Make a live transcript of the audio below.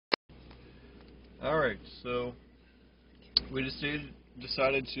Alright, so we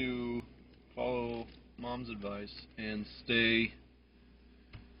decided to follow Mom's advice and stay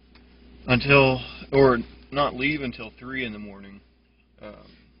until, or not leave until 3 in the morning. Um,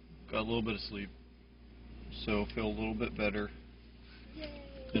 got a little bit of sleep, so feel a little bit better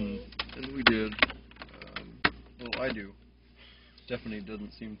than we did. Well, I do. Stephanie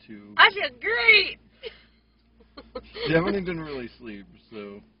doesn't seem to. I feel great! Stephanie didn't really sleep,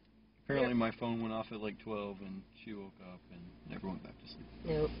 so apparently my phone went off at like 12 and she woke up and never went back to sleep.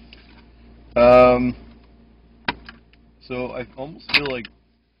 Nope. So I almost feel like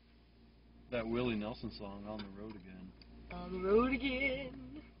that Willie Nelson song, On the Road Again. On the road again.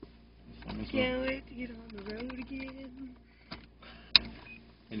 Can't wait to get on the road again.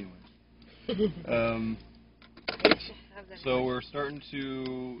 Anyway. So we're starting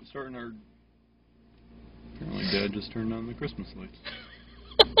our. Apparently, Dad just turned on the Christmas lights.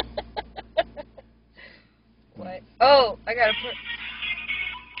 What? Oh, I gotta put.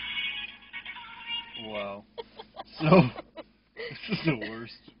 Wow. So this is the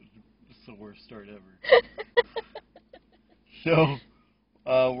worst. This is the worst start ever. So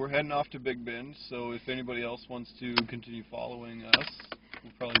we're heading off to Big Bend. So if anybody else wants to continue following us,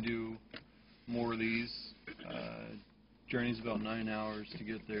 we'll probably do more of these. Journey's about 9 hours to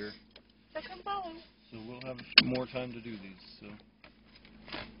get there. So come follow. So we'll have more time to do these. So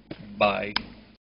bye.